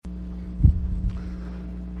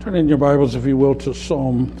Turn in your Bibles, if you will, to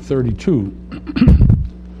Psalm 32.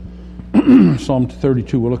 Psalm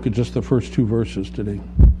 32, we'll look at just the first two verses today.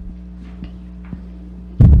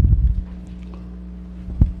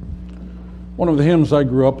 One of the hymns I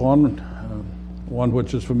grew up on, one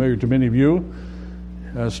which is familiar to many of you,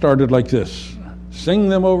 started like this. Sing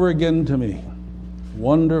them over again to me,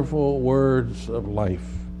 wonderful words of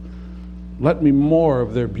life. Let me more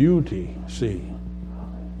of their beauty see,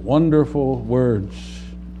 wonderful words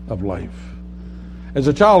of life. As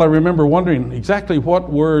a child, I remember wondering exactly what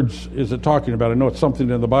words is it talking about. I know it's something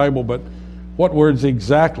in the Bible, but what words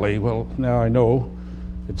exactly? Well, now I know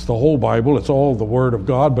it's the whole Bible. It's all the Word of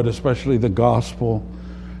God, but especially the gospel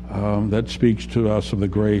that speaks to us of the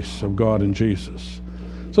grace of God in Jesus.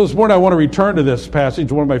 So this morning I want to return to this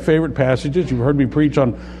passage, one of my favorite passages. You've heard me preach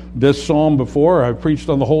on this psalm before. I've preached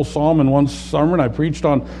on the whole psalm in one sermon. I preached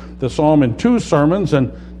on the psalm in two sermons,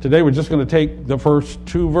 and today we're just going to take the first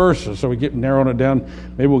two verses. So we get narrowing it down.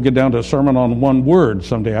 Maybe we'll get down to a sermon on one word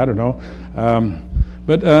someday. I don't know.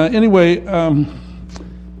 Anyway,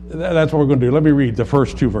 that's what we're going to do. Let me read the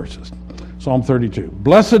first two verses. Psalm 32.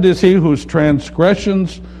 Blessed is he whose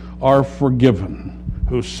transgressions are forgiven,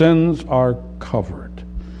 whose sins are covered.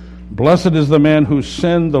 Blessed is the man whose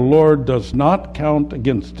sin the Lord does not count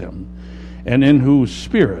against him, and in whose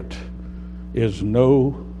spirit is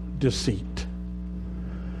no deceit.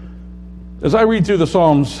 As I read through the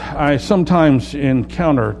Psalms, I sometimes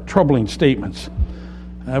encounter troubling statements.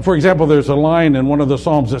 For example, there's a line in one of the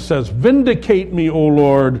Psalms that says, "Vindicate me, O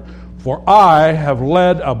Lord, for I have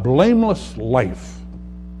led a blameless life."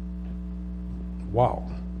 Wow.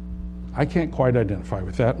 I can't quite identify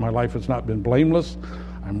with that. My life has not been blameless.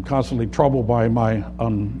 I'm constantly troubled by my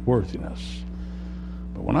unworthiness.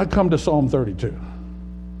 But when I come to Psalm 32,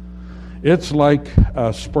 it's like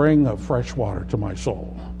a spring of fresh water to my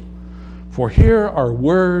soul. For here are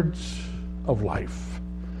words of life.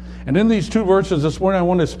 And in these two verses this morning, I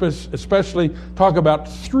want to especially talk about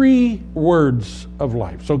three words of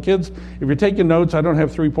life. So kids, if you're taking notes, I don't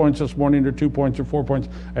have 3 points this morning or 2 points or 4 points.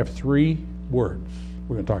 I have three words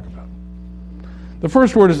we're going to talk about. The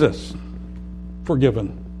first word is this: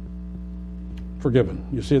 forgiven. Forgiven.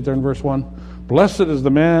 You see it there in verse 1? Blessed is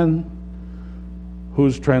the man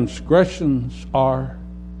whose transgressions are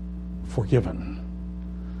forgiven.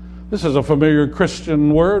 This is a familiar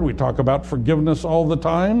Christian word. We talk about forgiveness all the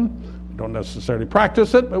time. We don't necessarily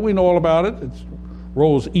practice it, but we know all about it. It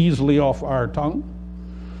rolls easily off our tongue.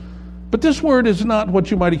 But this word is not what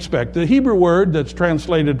you might expect. The Hebrew word that's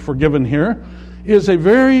translated forgiven here is a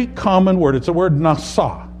very common word. It's a word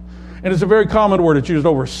nasa. And it's a very common word. It's used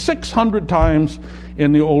over 600 times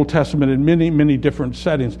in the Old Testament in many, many different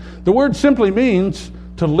settings. The word simply means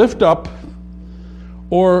to lift up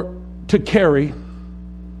or to carry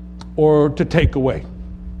or to take away.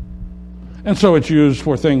 And so it's used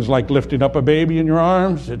for things like lifting up a baby in your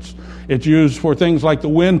arms. It's used for things like the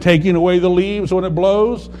wind taking away the leaves when it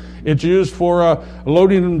blows. It's used for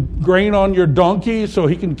loading grain on your donkey so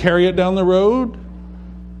he can carry it down the road.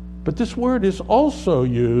 But this word is also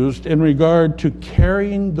used in regard to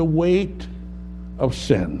carrying the weight of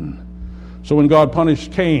sin. So when God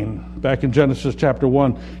punished Cain, back in Genesis chapter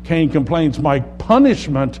 1, Cain complains, "My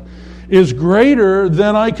punishment is greater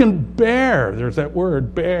than I can bear." There's that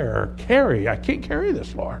word, bear, carry. I can't carry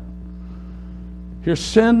this, Lord. Here,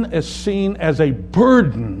 sin is seen as a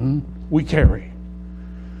burden we carry,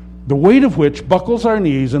 the weight of which buckles our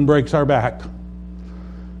knees and breaks our back.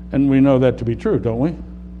 And we know that to be true, don't we?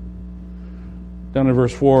 Down in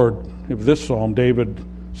verse 4 of this psalm, David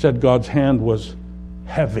said God's hand was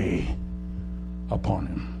heavy upon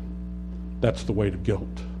him. That's the weight of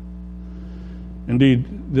guilt.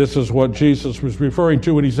 Indeed, this is what Jesus was referring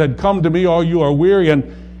to when he said, "Come to me, all you are weary and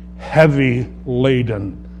heavy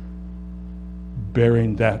laden,"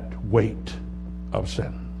 bearing that weight of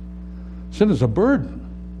sin. Sin is a burden,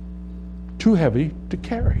 too heavy to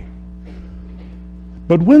carry.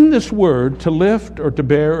 But when this word, to lift or to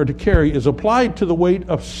bear or to carry, is applied to the weight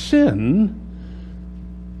of sin,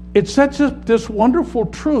 it sets up this wonderful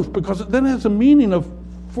truth, because it then has a meaning of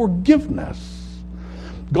forgiveness.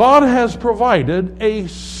 God has provided a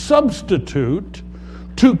substitute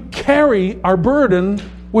to carry our burden,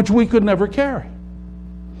 which we could never carry.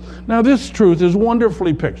 Now, this truth is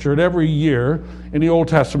wonderfully pictured every year in the Old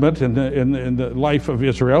Testament, in the life of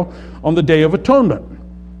Israel, on the Day of Atonement.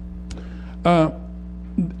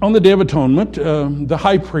 On the Day of Atonement, the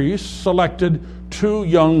high priest selected 2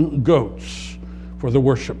 young goats for the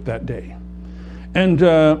worship that day. And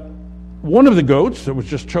one of the goats that was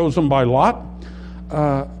just chosen by lot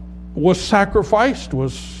was sacrificed,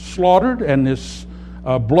 was slaughtered, and his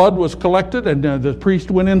blood was collected, and the priest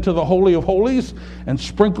went into the Holy of Holies and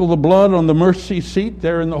sprinkled the blood on the mercy seat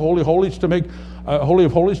there in the Holy of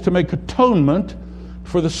Holies to make atonement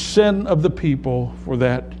for the sin of the people for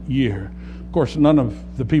that year. Of course, none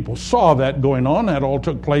of the people saw that going on. That all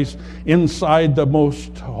took place inside the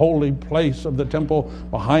most holy place of the temple,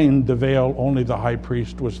 behind the veil. Only the high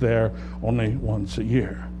priest was there, only once a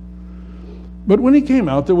year. But when he came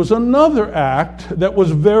out, there was another act that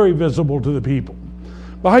was very visible to the people.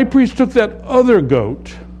 The high priest took that other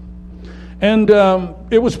goat, and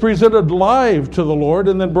it was presented live to the Lord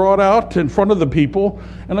and then brought out in front of the people.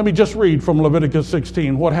 And let me just read from Leviticus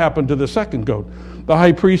 16 what happened to the second goat. The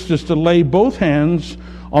high priest is to lay both hands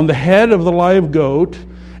on the head of the live goat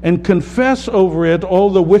and confess over it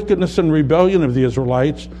all the wickedness and rebellion of the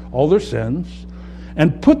Israelites, all their sins,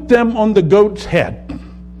 and put them on the goat's head.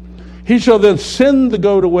 He shall then send the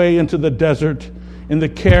goat away into the desert in the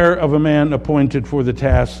care of a man appointed for the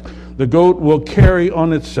task. The goat will carry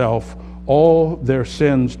on itself all their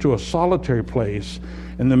sins to a solitary place,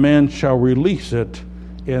 and the man shall release it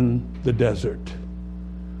in the desert.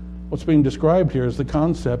 What's being described here is the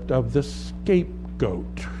concept of the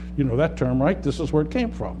scapegoat. You know that term, right? This is where it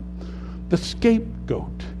came from. The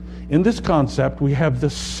scapegoat. In this concept, we have the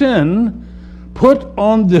sin put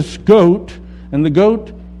on this goat, and the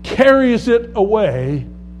goat carries it away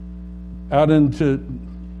out into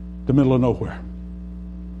the middle of nowhere.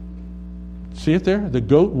 See it there? The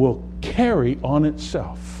goat will carry on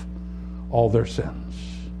itself all their sins.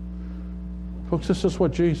 Folks, this is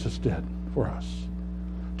what Jesus did for us.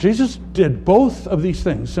 Jesus did both of these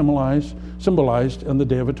things symbolized in the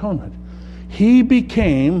Day of Atonement. He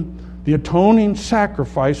became the atoning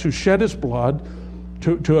sacrifice who shed his blood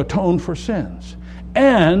to atone for sins.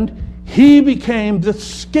 And he became the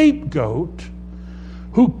scapegoat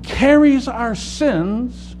who carries our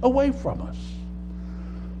sins away from us.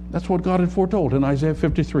 That's what God had foretold in Isaiah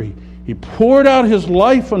 53. He poured out his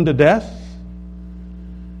life unto death,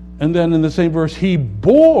 and then in the same verse, he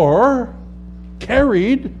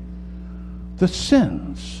carried the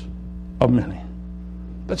sins of many.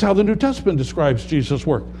 That's how the New Testament describes Jesus'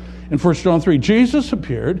 work. In 1 John 3, Jesus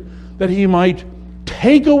appeared that he might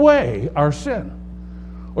take away our sin.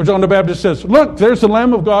 Or John the Baptist says, look, there's the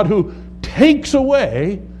Lamb of God who takes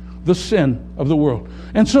away the sin of the world.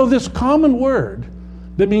 And so this common word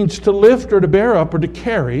that means to lift or to bear up or to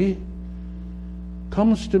carry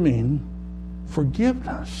comes to mean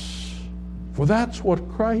forgiveness. For that's what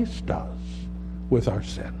Christ does with our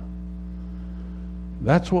sin.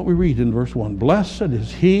 That's what we read in verse 1. Blessed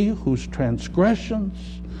is he whose transgressions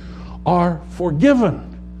are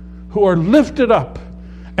forgiven, who are lifted up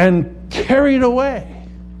and carried away.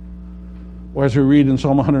 Or as we read in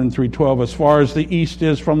Psalm 103:12, as far as the east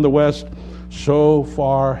is from the west, so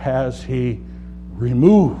far has he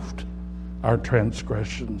removed our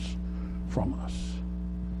transgressions from us.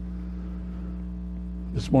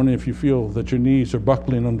 This morning, if you feel that your knees are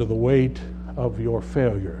buckling under the weight of your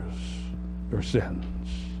failures, your sins,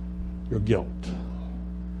 your guilt,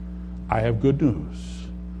 I have good news.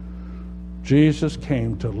 Jesus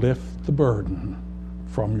came to lift the burden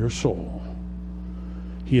from your soul.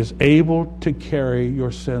 He is able to carry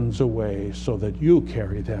your sins away so that you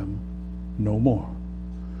carry them no more.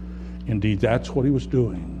 Indeed, that's what he was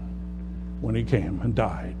doing when he came and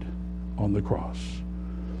died on the cross.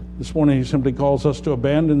 This morning, he simply calls us to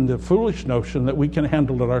abandon the foolish notion that we can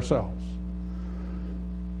handle it ourselves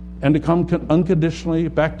and to come unconditionally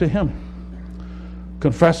back to him,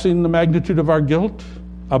 confessing the magnitude of our guilt,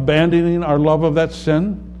 abandoning our love of that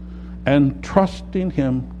sin, and trusting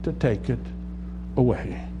him to take it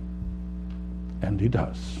away. And he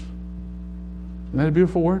does. Isn't that a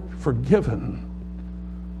beautiful word? Forgiven,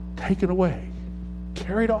 taken away,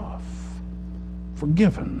 carried off,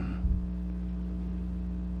 forgiven.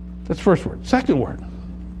 That's the first word. Second word,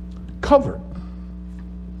 covered.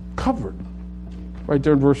 Covered. Right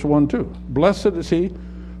there in verse 1 too. Blessed is he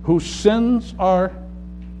whose sins are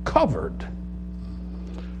covered.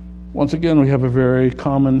 Once again, we have a very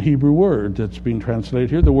common Hebrew word that's being translated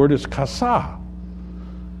here. The word is kasah.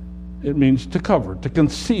 It means to cover, to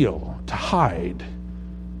conceal, to hide.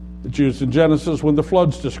 It's used in Genesis when the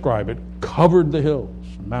floods describe it. Covered the hills,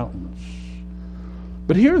 mountains.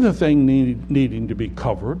 But here the thing needing to be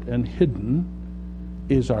covered and hidden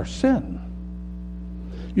is our sin.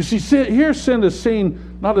 You see, here sin is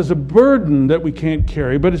seen not as a burden that we can't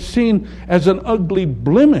carry, but it's seen as an ugly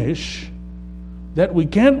blemish that we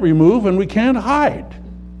can't remove and we can't hide.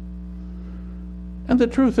 And the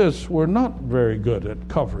truth is, we're not very good at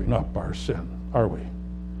covering up our sin, are we?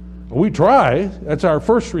 We try. That's our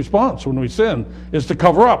first response when we sin, is to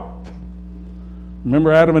cover up.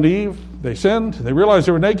 Remember Adam and Eve? They sinned. They realized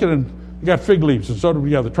they were naked, and they got fig leaves and sewed them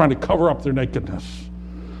together, trying to cover up their nakedness.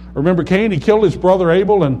 Remember Cain? He killed his brother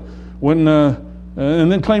Abel, and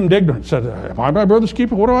then claimed ignorance. Said, "Am I my brother's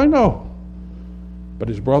keeper? What do I know?" But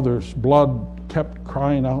his brother's blood kept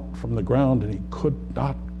crying out from the ground, and he could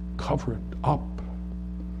not cover it up.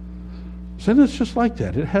 Sin is just like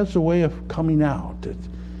that. It has a way of coming out.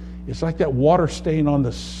 It's like that water stain on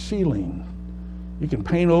the ceiling. You can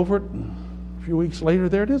paint over it, and a few weeks later,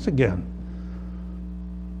 there it is again.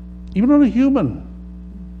 Even on a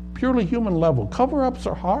purely human level, cover-ups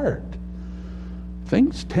are hard.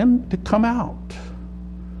 Things tend to come out.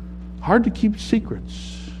 Hard to keep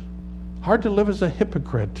secrets. Hard to live as a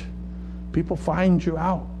hypocrite. People find you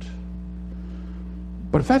out.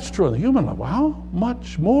 But if that's true on the human level, how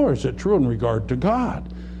much more is it true in regard to God?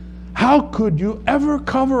 How could you ever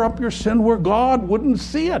cover up your sin where God wouldn't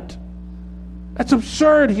see it? That's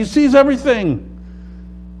absurd. He sees everything.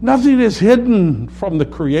 Nothing is hidden from the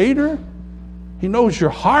Creator. He knows your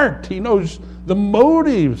heart. He knows the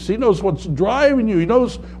motives. He knows what's driving you. He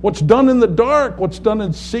knows what's done in the dark, what's done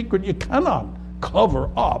in secret. You cannot cover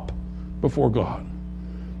up before God.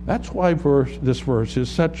 That's why this verse is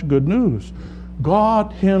such good news.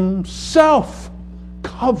 God Himself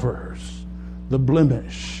covers the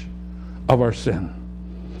blemish of our sin.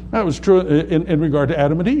 That was true in regard to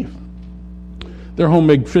Adam and Eve. Their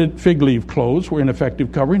homemade fig leaf clothes were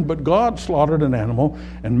ineffective covering, but God slaughtered an animal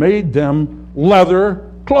and made them leather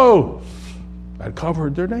clothes that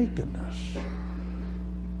covered their nakedness.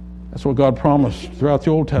 That's what God promised throughout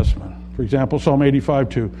the Old Testament. For example, Psalm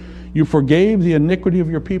 85:2, you forgave the iniquity of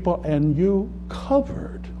your people and you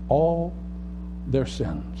covered all their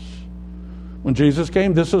sins. When Jesus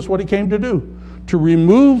came, this is what He came to do, to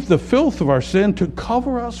remove the filth of our sin, to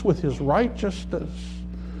cover us with His righteousness,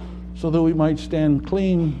 so that we might stand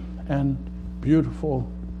clean and beautiful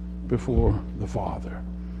before the Father.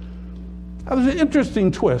 Now, there's an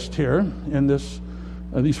interesting twist here in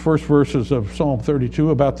these first verses of Psalm 32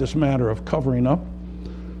 about this matter of covering up.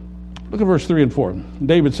 Look at verse 3 and 4.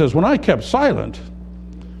 David says, when I kept silent,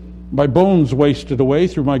 my bones wasted away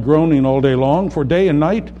through my groaning all day long. For day and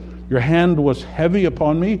night your hand was heavy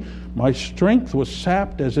upon me. My strength was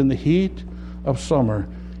sapped as in the heat of summer.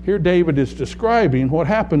 Here David is describing what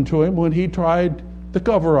happened to him when he tried to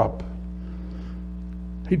cover up.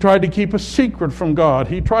 He tried to keep a secret from God.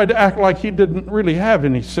 He tried to act like he didn't really have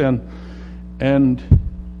any sin. And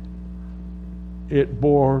it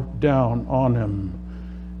bore down on him,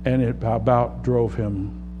 and it about drove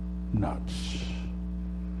him nuts.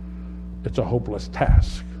 It's a hopeless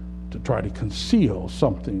task to try to conceal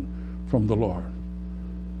something from the Lord.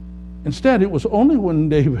 Instead, it was only when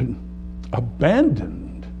David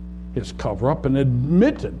abandoned his cover-up and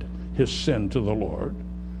admitted his sin to the Lord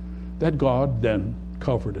that God then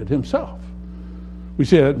covered it Himself. We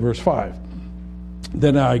see that in verse 5.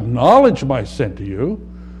 Then I acknowledged my sin to you.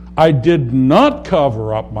 I did not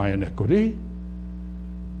cover up my iniquity.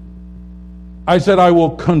 I said, I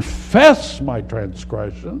will confess my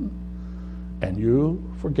transgression, and you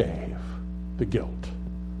forgave the guilt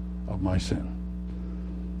of my sin.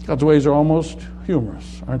 God's ways are almost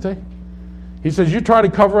humorous, aren't they? He says, you try to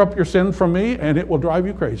cover up your sin from me, and it will drive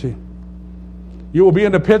you crazy. You will be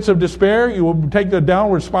in the pits of despair. You will take the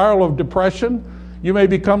downward spiral of depression. You may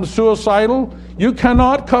become suicidal. You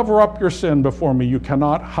cannot cover up your sin before me. You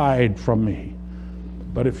cannot hide from me.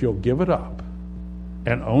 But if you'll give it up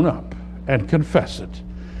and own up and confess it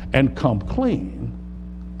and come clean,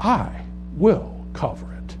 I will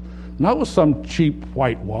cover it. Not with some cheap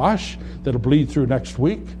whitewash that'll bleed through next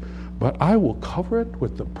week, but I will cover it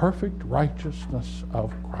with the perfect righteousness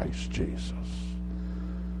of Christ Jesus.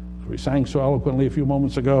 As we sang so eloquently a few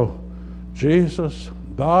moments ago, Jesus,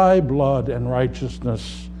 thy blood and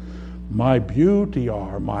righteousness, my beauty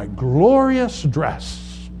are, my glorious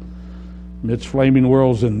dress. Midst flaming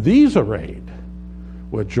worlds in these arrayed,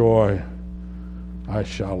 with joy I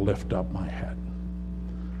shall lift up my head.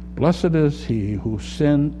 Blessed is he whose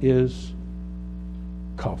sin is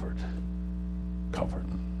covered. Covered.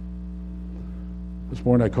 This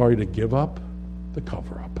morning I call you to give up the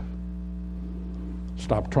cover-up.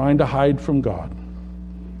 Stop trying to hide from God.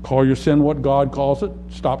 Call your sin what God calls it.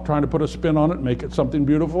 Stop trying to put a spin on it, make it something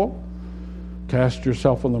beautiful. Cast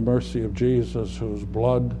yourself on the mercy of Jesus, whose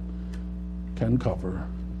blood can cover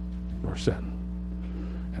your sin.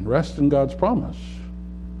 And rest in God's promise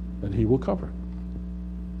that He will cover it.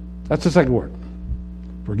 That's the second word.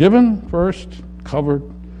 Forgiven first, covered.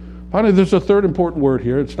 Finally, there's a third important word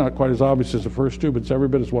here. It's not quite as obvious as the first two, but it's every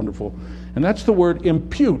bit as wonderful. And that's the word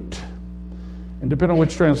impute. And depending on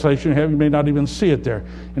which translation you have, you may not even see it there.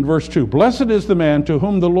 In verse 2, blessed is the man to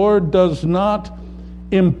whom the Lord does not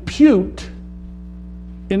impute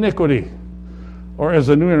iniquity. Or as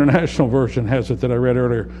the New International Version has it that I read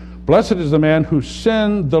earlier, blessed is the man whose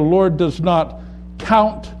sin the Lord does not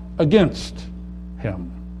count against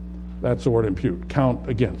him. That's the word impute, count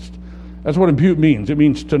against. That's what impute means. It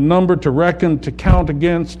means to number, to reckon, to count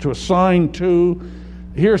against, to assign to.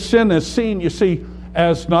 Here sin is seen, you see,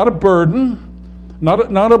 as not a burden,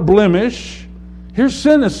 not a blemish. Here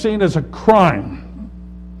sin is seen as a crime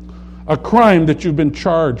that you've been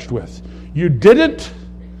charged with. You did it,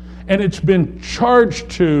 and it's been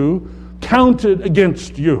charged to, counted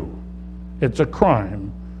against you. It's a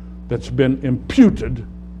crime that's been imputed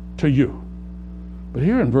to you. But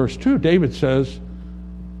here in verse 2, David says,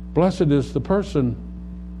 blessed is the person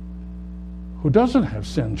who doesn't have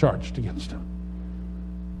sin charged against him.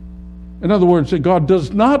 In other words, that God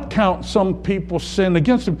does not count some people's sin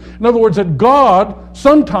against him. In other words, that God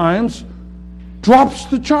sometimes drops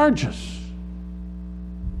the charges.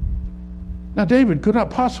 Now, David could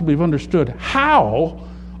not possibly have understood how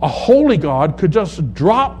a holy God could just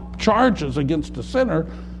drop charges against a sinner,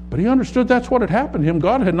 but he understood that's what had happened to him.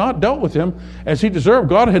 God had not dealt with him as he deserved.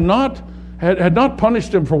 God had not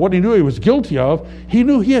punished him for what he knew he was guilty of. He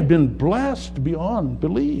knew he had been blessed beyond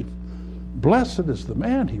belief. Blessed is the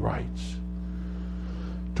man, he writes,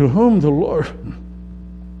 to whom the Lord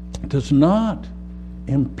does not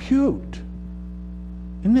impute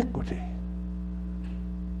iniquity.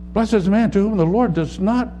 Blessed is the man to whom the Lord does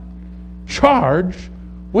not charge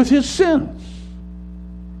with his sins.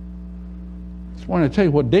 I just want to tell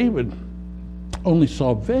you what David only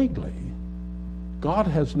saw vaguely, God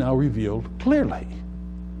has now revealed clearly.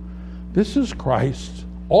 This is Christ's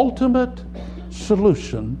ultimate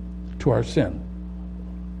solution to our sin.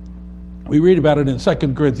 We read about it in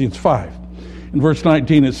 2 Corinthians 5. In verse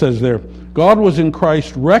 19 it says there, God was in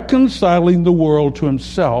Christ reconciling the world to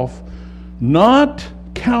himself, not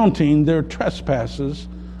counting their trespasses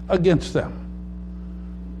against them.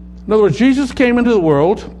 In other words, Jesus came into the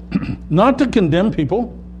world not to condemn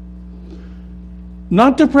people,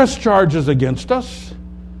 not to press charges against us.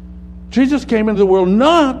 Jesus came into the world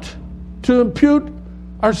not to impute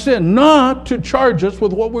our sin, not to charge us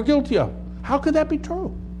with what we're guilty of. How could that be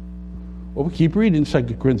true? Well, we keep reading 2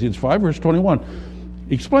 Corinthians 5, verse 21.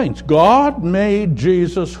 He explains, God made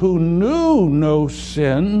Jesus, who knew no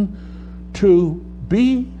sin, to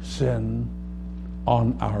be sin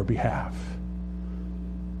on our behalf.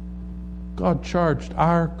 God charged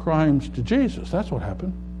our crimes to Jesus. That's what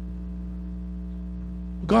happened.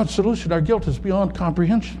 God's solution, our guilt, is beyond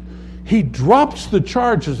comprehension. He drops the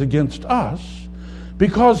charges against us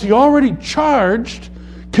because he already charged,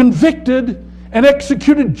 convicted, and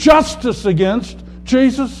executed justice against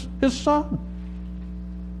Jesus, his son.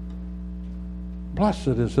 Blessed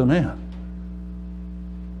is the man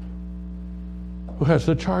who has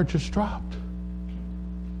the charges dropped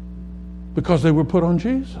because they were put on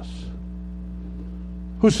Jesus,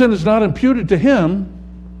 whose sin is not imputed to him,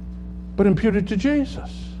 but imputed to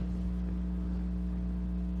Jesus.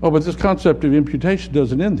 Oh, but this concept of imputation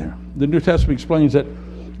doesn't end there. The New Testament explains that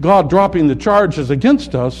God dropping the charges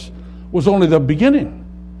against us was only the beginning.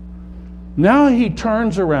 Now he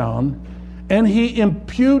turns around and he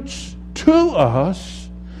imputes to us,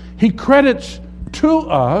 he credits to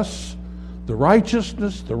us the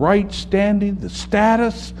righteousness, the right standing, the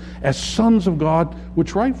status as sons of God,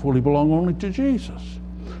 which rightfully belong only to Jesus.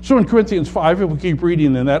 So in Corinthians 5, if we keep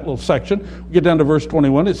reading in that little section, we get down to verse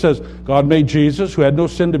 21, it says, God made Jesus, who had no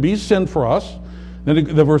sin, to be sin for us. Then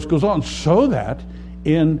the verse goes on, so that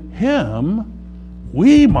in him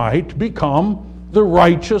we might become the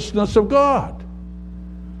righteousness of God.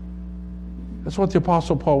 That's what the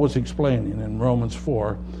Apostle Paul was explaining in Romans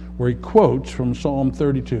 4, where he quotes from Psalm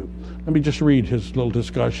 32. Let me just read his little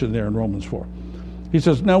discussion there in Romans 4. He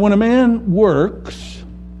says, now when a man works,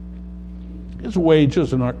 his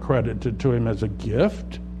wages are not credited to him as a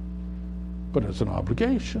gift, but as an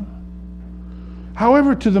obligation.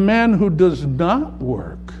 However, to the man who does not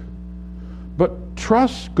work, but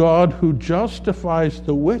trusts God who justifies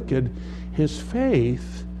the wicked, his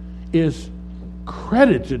faith is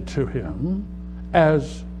credited to him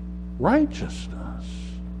as righteousness.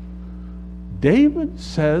 David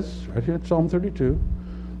says, right here in Psalm 32,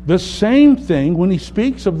 the same thing when he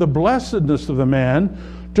speaks of the blessedness of the man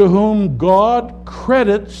to whom God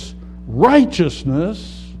credits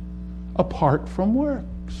righteousness apart from works.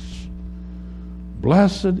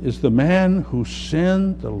 Blessed is the man whose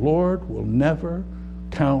sin the Lord will never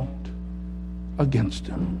count against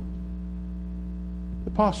him.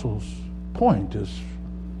 The apostle's point is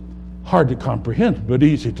Hard to comprehend, but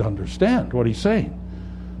easy to understand what he's saying.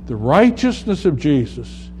 The righteousness of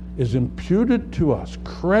Jesus is imputed to us,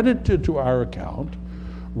 credited to our account,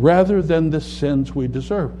 rather than the sins we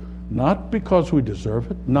deserve. Not because we deserve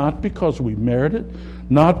it, not because we merit it,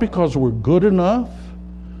 not because we're good enough,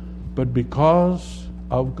 but because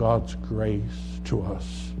of God's grace to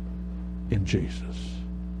us in Jesus.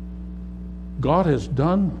 God has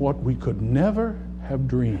done what we could never have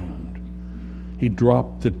dreamed. He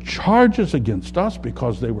dropped the charges against us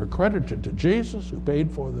because they were credited to Jesus, who paid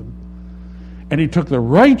for them. And he took the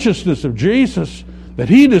righteousness of Jesus that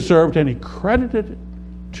he deserved and he credited it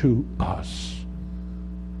to us.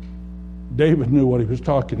 David knew what he was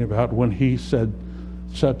talking about when he said,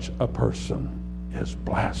 such a person is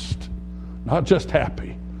blessed. Not just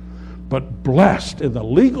happy, but blessed in the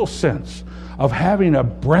legal sense of having a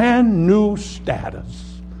brand new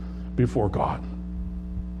status before God.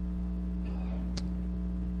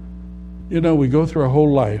 You know, we go through our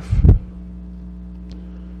whole life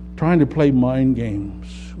trying to play mind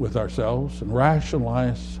games with ourselves and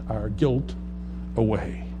rationalize our guilt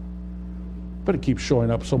away. But it keeps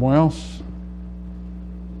showing up somewhere else,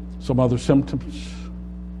 some other symptoms.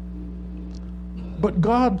 But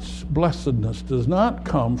God's blessedness does not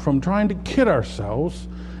come from trying to kid ourselves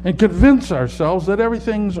and convince ourselves that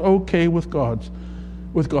everything's okay with God.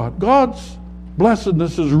 God's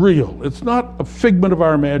blessedness is real. It's not a figment of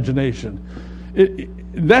our imagination.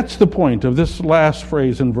 That's the point of this last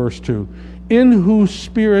phrase in verse 2. In whose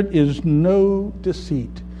spirit is no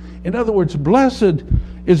deceit. In other words, blessed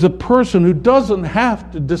is a person who doesn't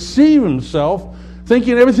have to deceive himself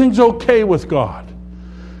thinking everything's okay with God.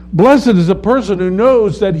 Blessed is a person who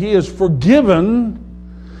knows that he is forgiven,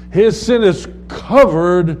 his sin is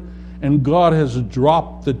covered, and God has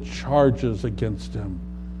dropped the charges against him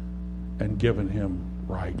and given him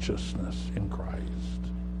righteousness in Christ.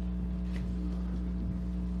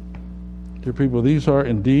 Dear people, these are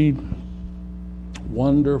indeed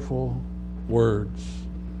wonderful words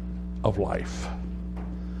of life.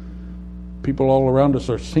 People all around us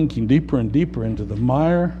are sinking deeper and deeper into the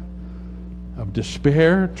mire of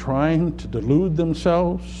despair, trying to delude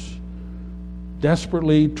themselves,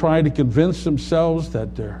 desperately trying to convince themselves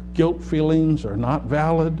that their guilt feelings are not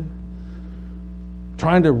valid,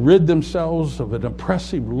 trying to rid themselves of an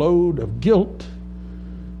oppressive load of guilt.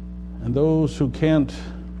 And those who can't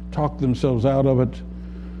talk themselves out of it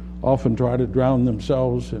often try to drown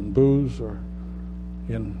themselves in booze or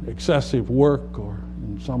in excessive work or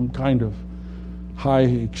in some kind of high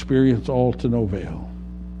experience, all to no avail.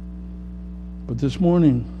 But this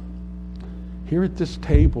morning, here at this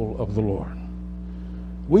table of the Lord,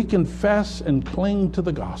 we confess and cling to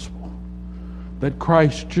the gospel that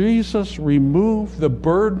Christ Jesus removed the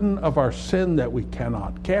burden of our sin that we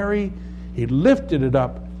cannot carry. He lifted it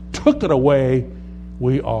up, took it away.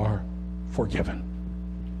 We are forgiven.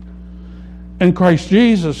 And Christ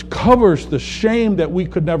Jesus covers the shame that we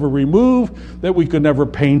could never remove, that we could never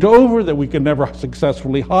paint over, that we could never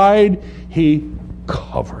successfully hide. He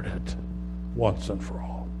covered it once and for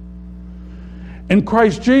all. And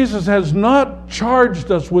Christ Jesus has not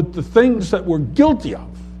charged us with the things that we're guilty of.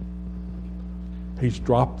 He's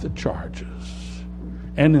dropped the charges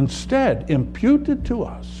and instead imputed to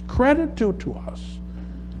us, credited to us,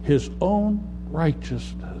 his own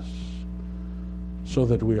righteousness, so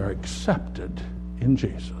that we are accepted in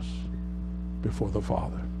Jesus before the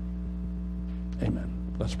Father. Amen.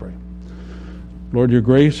 Let's pray. Lord, your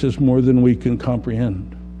grace is more than we can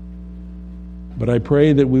comprehend. But I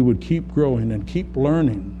pray that we would keep growing and keep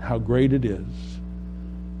learning how great it is,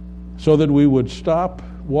 so that we would stop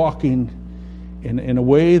walking in a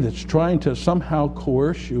way that's trying to somehow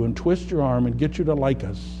coerce you and twist your arm and get you to like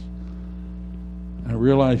us, and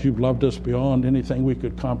realize you've loved us beyond anything we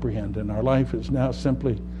could comprehend. And our life is now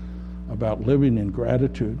simply about living in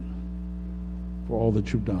gratitude for all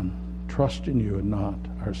that you've done, trusting you and not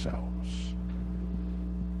ourselves.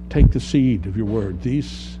 Take the seed of your word,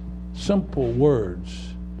 these simple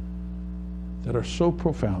words that are so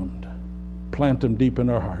profound, plant them deep in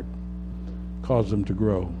our heart, cause them to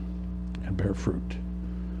grow and bear fruit.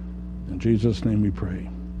 In Jesus' name we pray.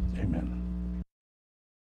 Amen.